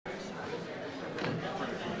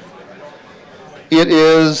It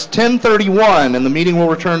is 10:31, and the meeting will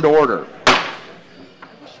return to order.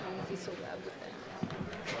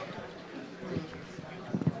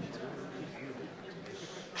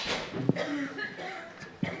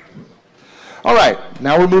 All right,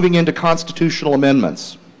 now we're moving into constitutional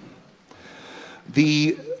amendments.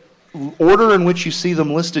 The order in which you see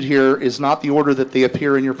them listed here is not the order that they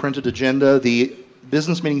appear in your printed agenda. The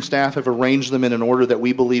business meeting staff have arranged them in an order that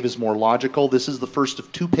we believe is more logical. This is the first of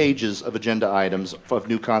 2 pages of agenda items of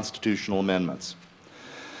new constitutional amendments.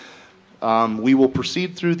 We will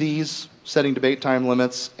proceed through these, setting debate time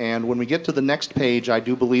limits, and when we get to the next page, I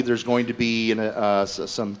do believe there's going to be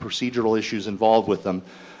some procedural issues involved with them,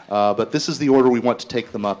 but this is the order we want to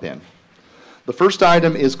take them up in. The first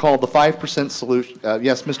item is called the 5% solution.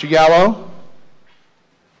 Yes, Mr. Yallow?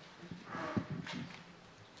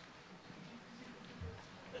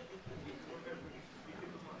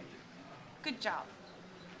 Good job.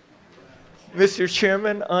 Mr.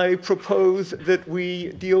 Chairman, I propose that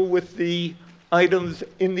we deal with the items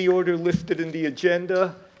in the order listed in the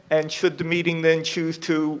agenda, and should the meeting then choose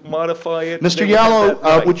to modify it... Mr. Yallow,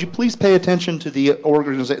 right. Would you please pay attention to the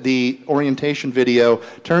orientation video,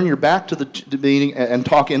 turn your back to the meeting, and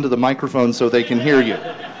talk into the microphone so they can hear you.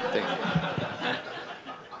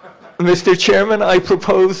 Mr. Chairman, I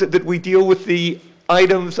propose that we deal with the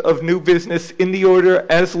items of new business in the order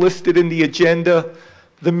as listed in the agenda.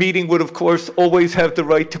 The meeting would, of course, always have the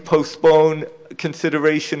right to postpone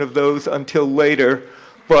consideration of those until later,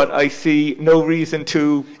 but I see no reason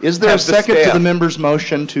to... Is there a second to the member's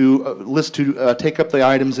motion to take up the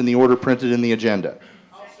items in the order printed in the agenda?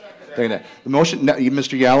 The motion,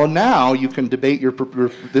 Mr. Yallow, now you can debate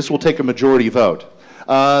this will take a majority vote.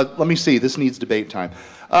 Let me see, this needs debate time.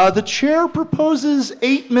 The chair proposes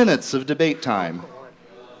 8 minutes of debate time.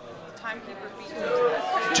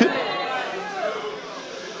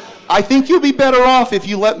 I think you'll be better off if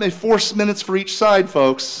you let me 4 minutes for each side,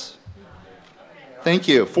 folks. Thank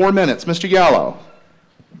you. 4 minutes. Mr. Yallow.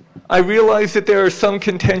 I realize that there are some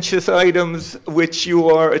contentious items which you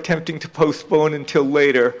are attempting to postpone until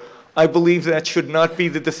later. I believe that should not be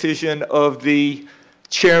the decision of the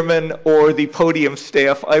chairman or the podium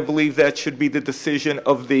staff. I believe that should be the decision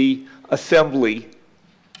of the assembly.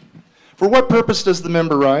 For what purpose does the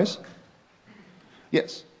member rise?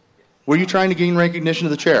 Yes. Were you trying to gain recognition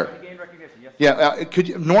of the chair? Yeah,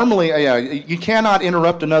 normally, you cannot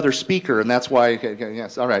interrupt another speaker, and that's why,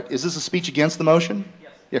 yes, all right. Is this a speech against the motion?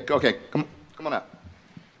 Yes. Yeah, okay, come on up.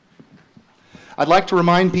 I'd like to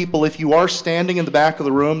remind people, if you are standing in the back of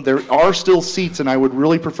the room, there are still seats, and I would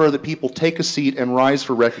really prefer that people take a seat and rise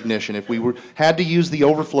for recognition. If we had to use the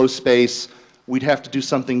overflow space, we'd have to do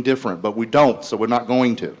something different, but we don't, so we're not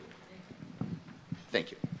going to.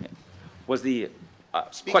 Thank you. Was the...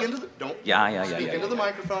 Speak into the, don't, yeah. Speak into the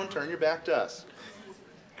microphone, turn your back to us.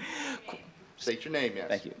 State your name, yes.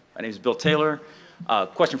 Thank you. My name is Bill Taylor.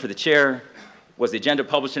 Question for the chair. Was the agenda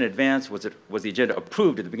published in advance? Was the agenda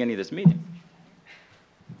approved at the beginning of this meeting?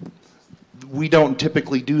 We don't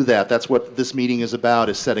typically do that. That's what this meeting is about,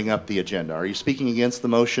 is setting up the agenda. Are you speaking against the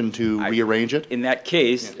motion to rearrange it? In that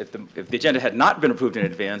case, yeah. If the agenda had not been approved in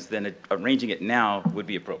advance, then arranging it now would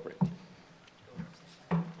be appropriate.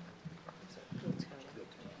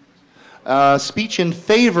 Speech in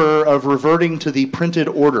favor of reverting to the printed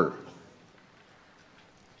order.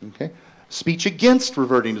 Okay. Speech against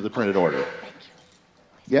reverting to the printed order.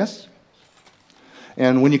 Yes?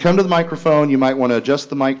 And when you come to the microphone, you might want to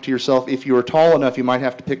adjust the mic to yourself. If you are tall enough, you might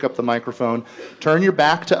have to pick up the microphone. Turn your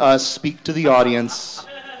back to us, speak to the audience,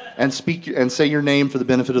 and say your name for the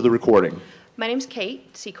benefit of the recording. My name's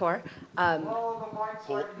Kate Secor.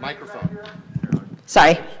 Microphone.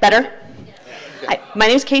 Sorry, better? Hi, my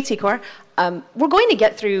name is Kate Secor. We're going to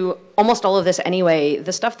get through almost all of this anyway.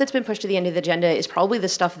 The stuff that's been pushed to the end of the agenda is probably the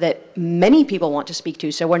stuff that many people want to speak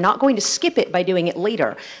to, so we're not going to skip it by doing it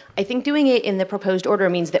later. I think doing it in the proposed order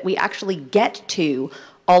means that we actually get to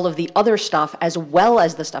all of the other stuff as well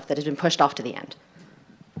as the stuff that has been pushed off to the end.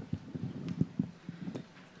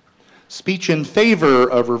 Speech in favor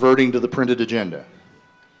of reverting to the printed agenda.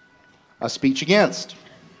 A speech against.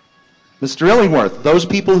 Mr. Illingworth, those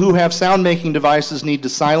people who have sound-making devices need to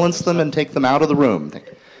silence them and take them out of the room.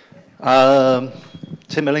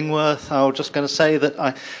 Tim Illingworth, I was just going to say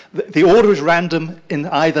that the order is random in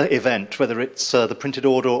either event, whether it's the printed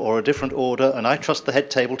order or a different order, and I trust the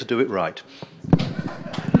head table to do it right.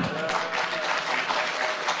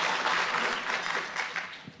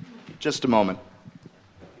 Just a moment.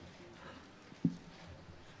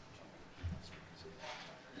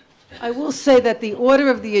 I will say that the order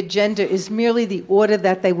of the agenda is merely the order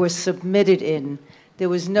that they were submitted in. There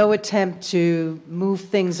was no attempt to move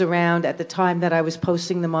things around at the time that I was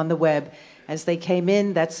posting them on the web. As they came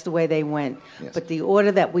in, that's the way they went. Yes. But the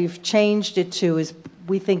order that we've changed it to is,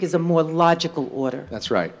 we think, is a more logical order. That's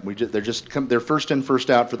right. They're first in, first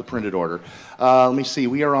out for the printed order. Let me see.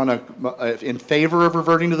 We are on in favor of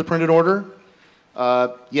reverting to the printed order.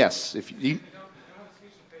 Yes. If you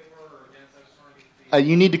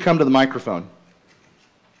need to come to the microphone.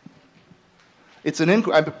 It's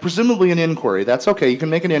presumably an inquiry. That's okay. You can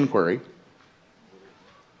make an inquiry.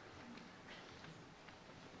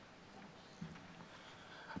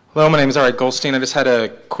 Hello, my name is Eric Goldstein. I just had a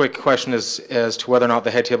quick question as to whether or not the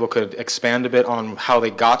head table could expand a bit on how they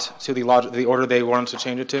got to the order they wanted to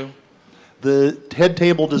change it to. The head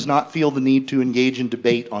table does not feel the need to engage in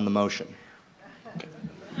debate on the motion.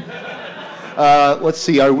 Let's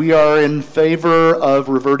see. We are in favor of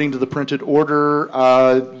reverting to the printed order.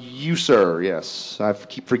 You, sir. Yes. I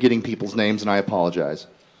keep forgetting people's names, and I apologize.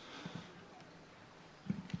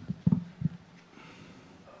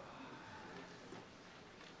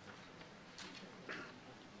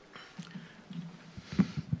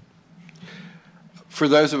 For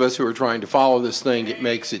those of us who are trying to follow this thing, it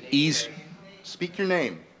makes it easy. Speak your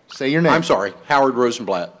name. Say your name. I'm sorry, Howard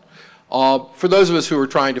Rosenblatt. For those of us who are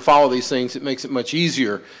trying to follow these things, it makes it much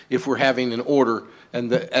easier if we're having an order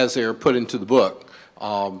and as they are put into the book.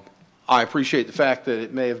 I appreciate the fact that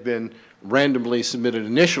it may have been randomly submitted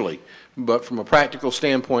initially, but from a practical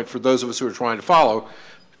standpoint, for those of us who are trying to follow,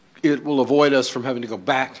 it will avoid us from having to go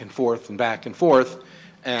back and forth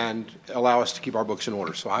and allow us to keep our books in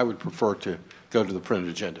order. So I would prefer to go to the printed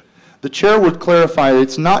agenda. The chair would clarify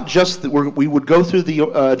it's not just that we would go through the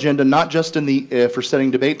agenda not just in the for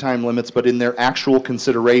setting debate time limits, but in their actual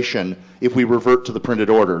consideration if we revert to the printed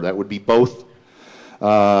order. That would be both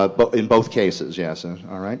in both cases. Yes.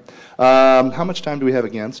 All right. How much time do we have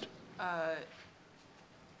against?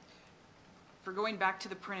 For going back to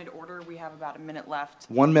the printed order, we have about a minute left.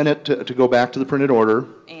 1 minute to go back to the printed order.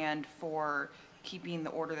 And for keeping the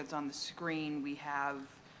order that's on the screen, we have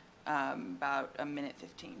about a minute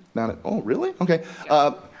 15. Oh, really? Okay.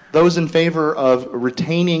 Those in favor of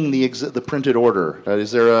retaining the printed order? Is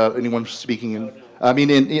there anyone speaking in? I mean,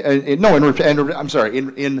 I'm sorry.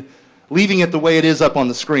 In leaving it the way it is up on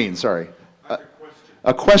the screen. Sorry.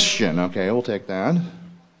 A question. Okay, we'll take that. I'm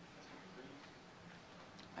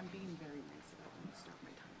being very nice about when you start my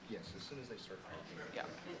time. Yes, as soon as they start talking. Yeah.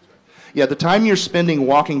 Yeah, the time you're spending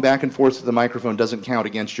walking back and forth to the microphone doesn't count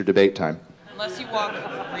against your debate time. Unless you walk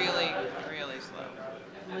really, really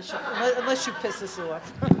slow. Unless you piss us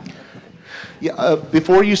off. Yeah,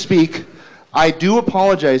 before you speak, I do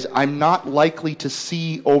apologize. I'm not likely to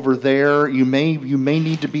see over there. You may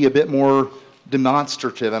need to be a bit more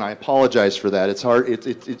demonstrative, and I apologize for that. It's hard.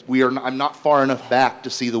 I'm not far enough back to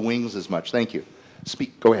see the wings as much. Thank you.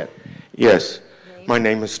 Speak. Go ahead. Yes. My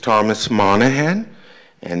name is Thomas Monahan,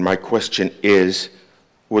 and my question is,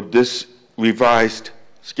 would this revised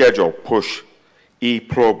schedule push E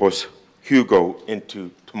pluribus Hugo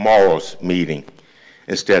into tomorrow's meeting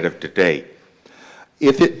instead of today?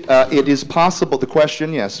 If it is possible, the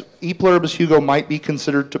question, yes, E pluribus Hugo might be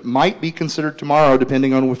considered tomorrow,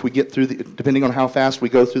 depending on if we get through depending on how fast we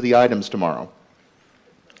go through the items tomorrow.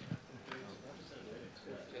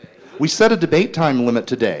 We set a debate time limit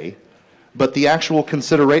today, but the actual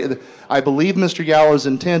consideration, I believe Mr. Yallow's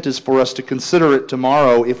intent is for us to consider it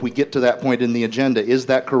tomorrow if we get to that point in the agenda. Is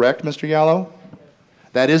that correct, Mr. Yallow?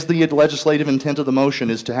 That is the legislative intent of the motion,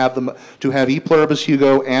 is to have E pluribus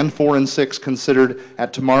Hugo and 4 and 6 considered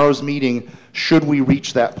at tomorrow's meeting should we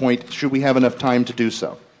reach that point, should we have enough time to do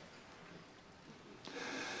so.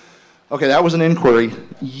 Okay, that was an inquiry.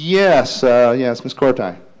 Yes, yes, Ms.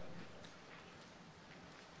 Cortai.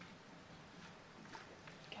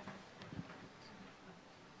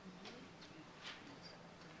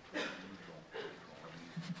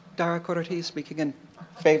 Dara Corti speaking in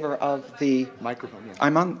favor of the microphone. Yeah.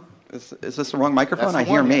 I'm on. Is this the wrong microphone? I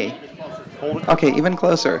hear me. Okay, even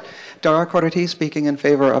closer. Dara Corti speaking in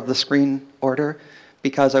favor of the screen order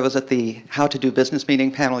because I was at the How to Do Business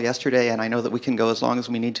meeting panel yesterday, and I know that we can go as long as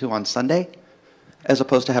we need to on Sunday, as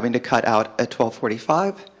opposed to having to cut out at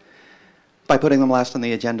 12:45. By putting them last on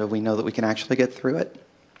the agenda, we know that we can actually get through it.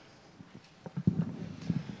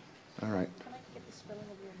 All right.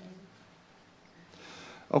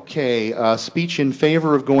 Okay, speech in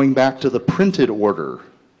favor of going back to the printed order.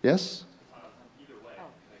 Yes? Either way.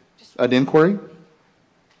 An inquiry?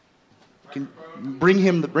 Bring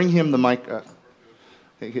him the mic.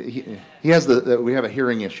 He has we have a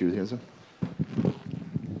hearing issue.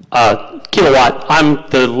 Kilowatt, I'm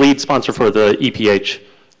the lead sponsor for the EPH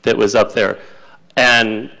that was up there.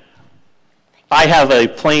 And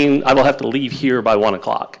I will have to leave here by 1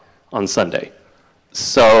 o'clock on Sunday.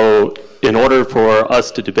 So in order for us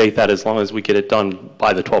to debate that, as long as we get it done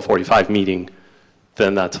by the 12:45 meeting,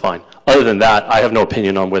 then that's fine. Other than that, I have no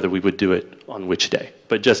opinion on whether we would do it on which day.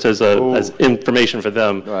 But just as information for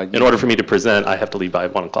them, in order for me to present, I have to leave by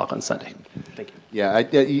 1 o'clock on Sunday. Thank you. Yeah,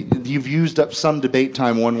 you've used up some debate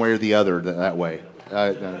time one way or the other that way.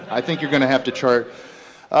 I think you're going to have to chart.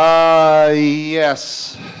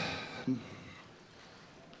 Yes.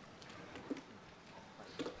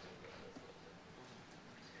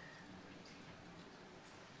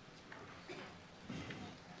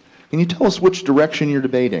 Can you tell us which direction you're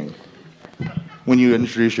debating when you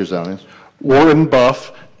introduce yourself? Warren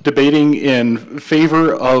Buff, debating in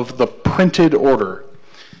favor of the printed order.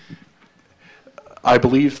 I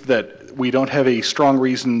believe that we don't have a strong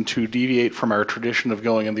reason to deviate from our tradition of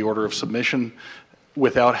going in the order of submission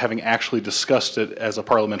without having actually discussed it as a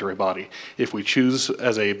parliamentary body. If we choose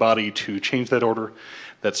as a body to change that order,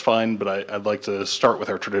 that's fine, but I'd like to start with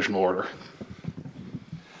our traditional order.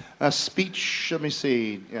 Speech, let me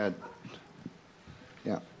see.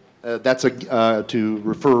 That's to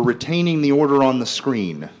refer retaining the order on the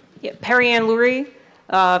screen. Yeah, Perry Ann Lurie.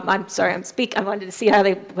 I'm sorry, I wanted to see how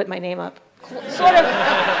they put my name up. Sort of.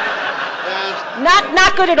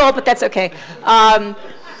 Not good at all, but that's okay.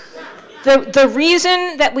 The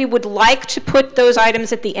reason that we would like to put those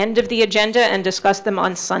items at the end of the agenda and discuss them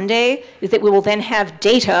on Sunday is that we will then have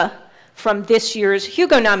data from this year's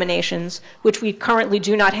Hugo nominations, which we currently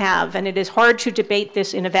do not have, and it is hard to debate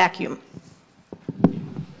this in a vacuum.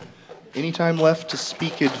 Any time left to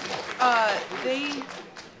speak it?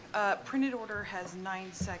 Printed order has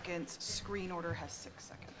 9 seconds, screen order has 6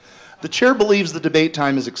 seconds. The chair believes the debate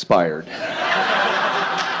time has expired.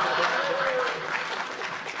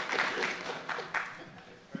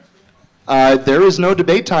 There is no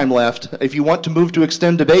debate time left. If you want to move to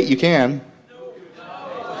extend debate, you can.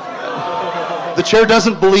 The chair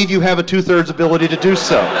doesn't believe you have a 2/3 ability to do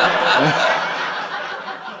so.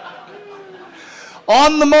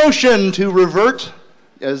 On the motion to revert,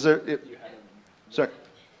 sorry.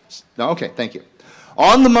 No, okay, thank you.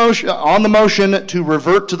 On the motion to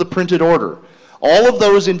revert to the printed order, all of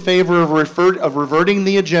those in favor of reverting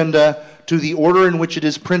the agenda to the order in which it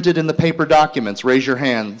is printed in the paper documents, raise your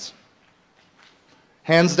hands.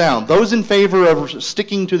 Hands down. Those in favor of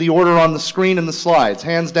sticking to the order on the screen and the slides,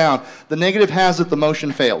 hands down. The negative has it, the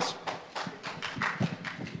motion fails.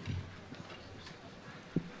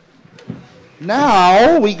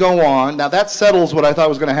 Now we go on. Now that settles what I thought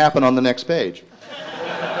was going to happen on the next page.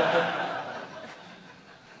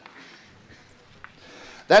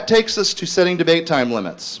 That takes us to setting debate time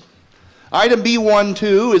limits. Item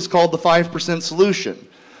B12 is called the 5% solution.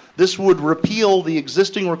 This would repeal the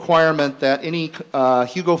existing requirement that any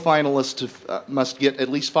Hugo finalist must get at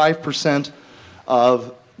least 5%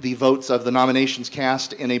 of the votes of the nominations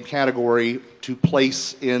cast in a category to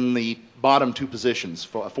place in the bottom 2 positions,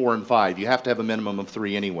 4 and 5. You have to have a minimum of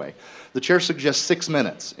 3 anyway. The chair suggests 6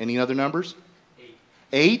 minutes. Any other numbers?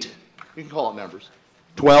 8? You can call it numbers.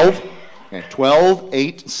 12? Okay, 12,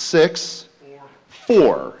 8, 6,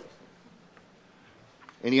 4.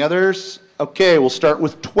 Any others? Okay, we'll start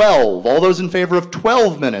with 12. All those in favor of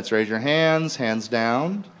 12 minutes, raise your hands. Hands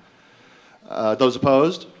down. Those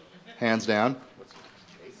opposed? Hands down.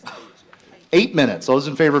 8 minutes. Those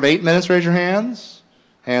in favor of 8 minutes, raise your hands.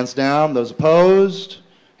 Hands down. Those opposed?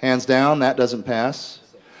 Hands down. That doesn't pass.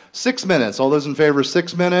 6 minutes. All those in favor of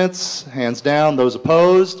 6 minutes, hands down. Those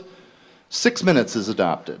opposed? 6 minutes is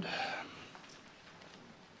adopted.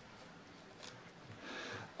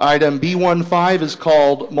 Item B15 is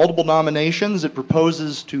called multiple nominations. It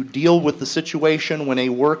proposes to deal with the situation when a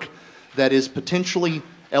work that is potentially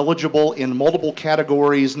eligible in multiple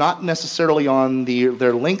categories, not necessarily on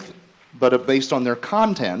their length, but based on their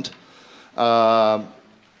content, how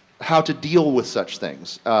to deal with such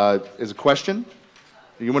things. Is a question?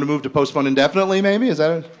 You want to move to postpone indefinitely, maybe? Is that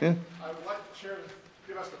a, yeah? I would like the chair to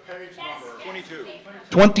give us the page number. 22.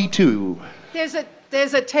 22.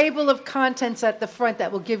 There's a table of contents at the front that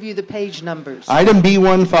will give you the page numbers. Item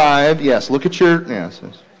B15, yes, look at your, yes.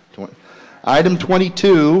 Item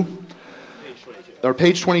 22, or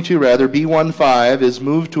page 22 rather, B15 is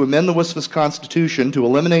moved to amend the WSFS Constitution to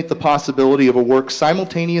eliminate the possibility of a work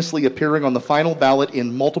simultaneously appearing on the final ballot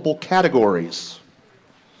in multiple categories.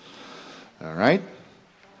 All right.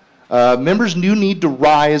 Members do need to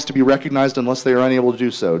rise to be recognized unless they are unable to do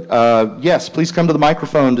so. Yes, please come to the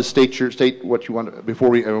microphone to state what you want before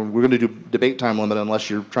we're going to do debate time limit unless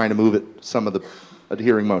you're trying to move it some of the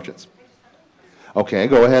adhering motions. Okay,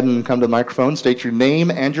 go ahead and come to the microphone, state your name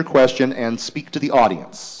and your question, and speak to the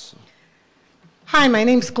audience. Hi, my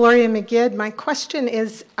name's Gloria McGid. My question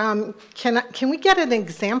is, can we get an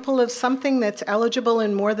example of something that's eligible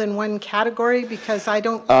in more than one category? Because I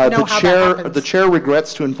don't know how that happens. The chair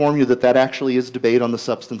regrets to inform you that that actually is debate on the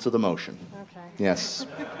substance of the motion. Okay. Yes.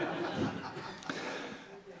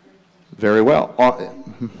 Very well.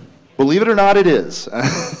 Believe it or not, it is.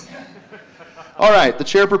 All right, the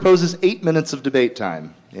chair proposes 8 minutes of debate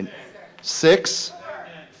time. 6,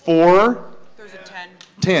 4, There's a 10.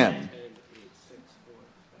 10.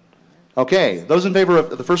 Okay, those in favor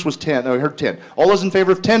of, the first was 10, no, I heard 10. All those in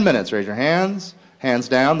favor of 10 minutes, raise your hands. Hands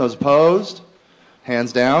down, those opposed.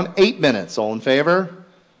 Hands down, 8 minutes, all in favor.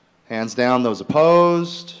 Hands down, those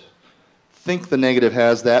opposed. Think the negative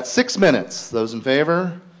has that. 6 minutes, those in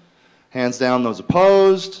favor. Hands down, those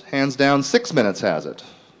opposed. Hands down, 6 minutes has it.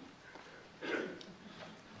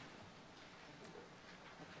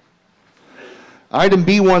 Item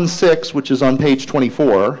B16, which is on page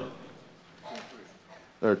 24,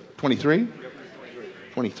 or 23?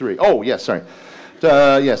 23. Oh, yes, sorry.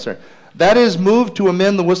 Yes, sorry. That is moved to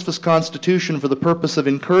amend the WSFS Constitution for the purpose of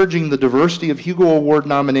encouraging the diversity of Hugo Award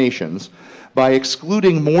nominations by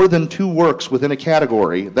excluding more than 2 works within a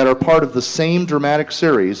category that are part of the same dramatic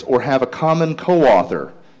series or have a common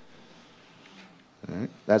co-author.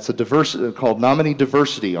 Right. That's a called nominee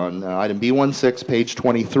diversity on item B16, page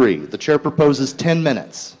 23. The chair proposes 10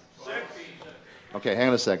 minutes. Okay, hang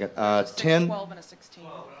on a second. 10. 12 and a 16.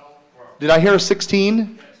 Did I hear a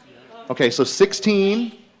 16? Okay, so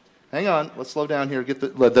 16. Hang on, let's slow down here. Get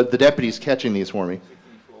the deputy's catching these for me.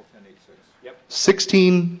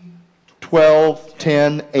 16, 12,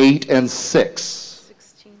 10, 8, and 6.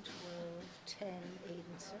 16, 12, 10, 8,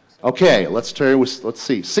 and 6. Okay, let's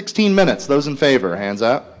see. 16 minutes. Those in favor, hands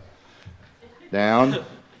up. Down.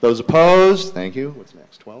 Those opposed, thank you. What's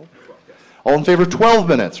next? 12? All in favor of 12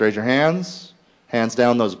 minutes, raise your hands. Hands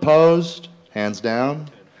down, those opposed. Hands down.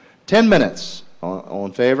 10 minutes. All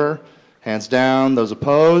in favor? Hands down. Those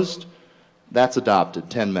opposed? That's adopted.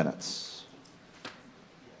 10 minutes.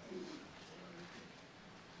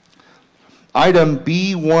 Item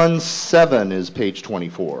B17 is page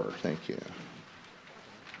 24. Thank you.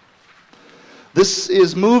 This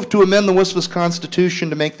is moved to amend the WSFS Constitution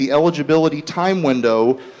to make the eligibility time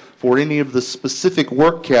window for any of the specific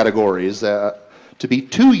work categories to be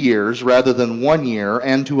 2 years rather than 1 year,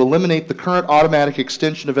 and to eliminate the current automatic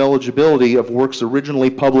extension of eligibility of works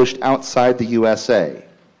originally published outside the USA.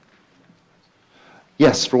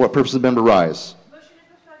 Yes, for what purpose, member Rise?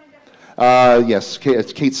 Yes,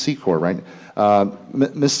 it's Kate Secor, right?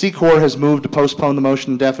 Ms. Secor has moved to postpone the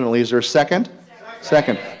motion indefinitely. Is there a second?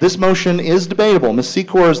 Second. This motion is debatable. Ms.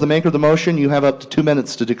 Secor is the maker of the motion. You have up to 2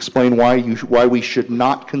 minutes to explain why we should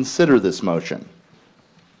not consider this motion.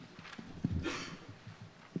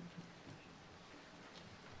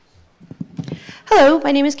 Hello,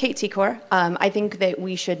 my name is Kate Secor. I think that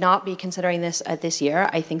we should not be considering this this year.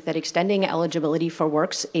 I think that extending eligibility for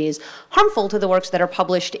works is harmful to the works that are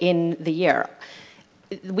published in the year.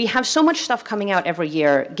 We have so much stuff coming out every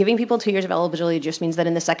year. Giving people 2 years of eligibility just means that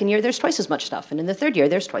in the second year there's twice as much stuff, and in the third year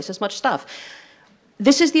there's twice as much stuff.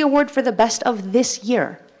 This is the award for the best of this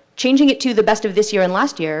year. Changing it to the best of this year and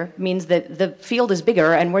last year means that the field is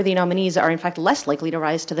bigger and worthy nominees are in fact less likely to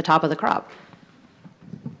rise to the top of the crop.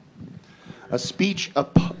 That's a speech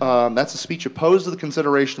opposed to the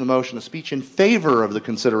consideration of the motion. A speech in favor of the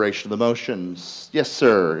consideration of the motions. Yes,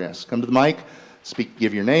 sir. Yes, come to the mic.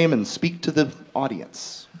 Give your name and speak to the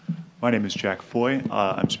audience. My name is Jack Foy.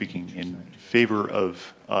 I'm speaking in favor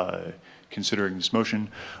of considering this motion.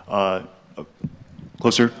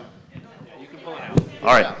 Closer?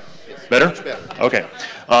 All right. Better? Okay.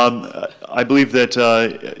 I believe that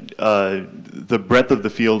the breadth of the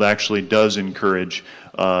field actually does encourage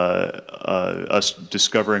us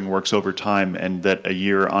discovering works over time, and that a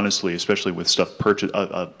year, honestly, especially with stuff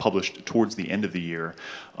published towards the end of the year,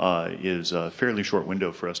 is a fairly short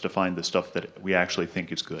window for us to find the stuff that we actually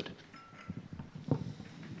think is good.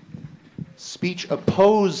 Speech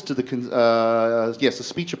opposed to the yes, a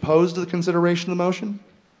speech opposed to the consideration of the motion.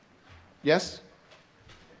 Yes.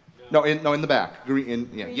 No, in the back. Green,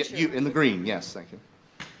 in the green. Yes, thank you.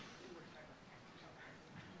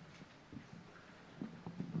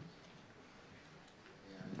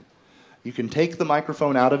 You can take the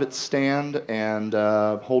microphone out of its stand and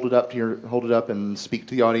hold it up and speak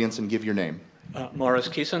to the audience and give your name. Morris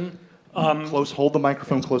Keeson. Hold the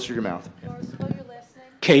microphone closer to your mouth.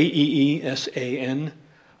 Keesan.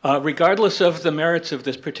 Regardless of the merits of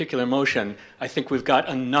this particular motion, I think we've got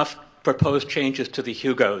enough proposed changes to the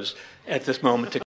Hugos at this moment to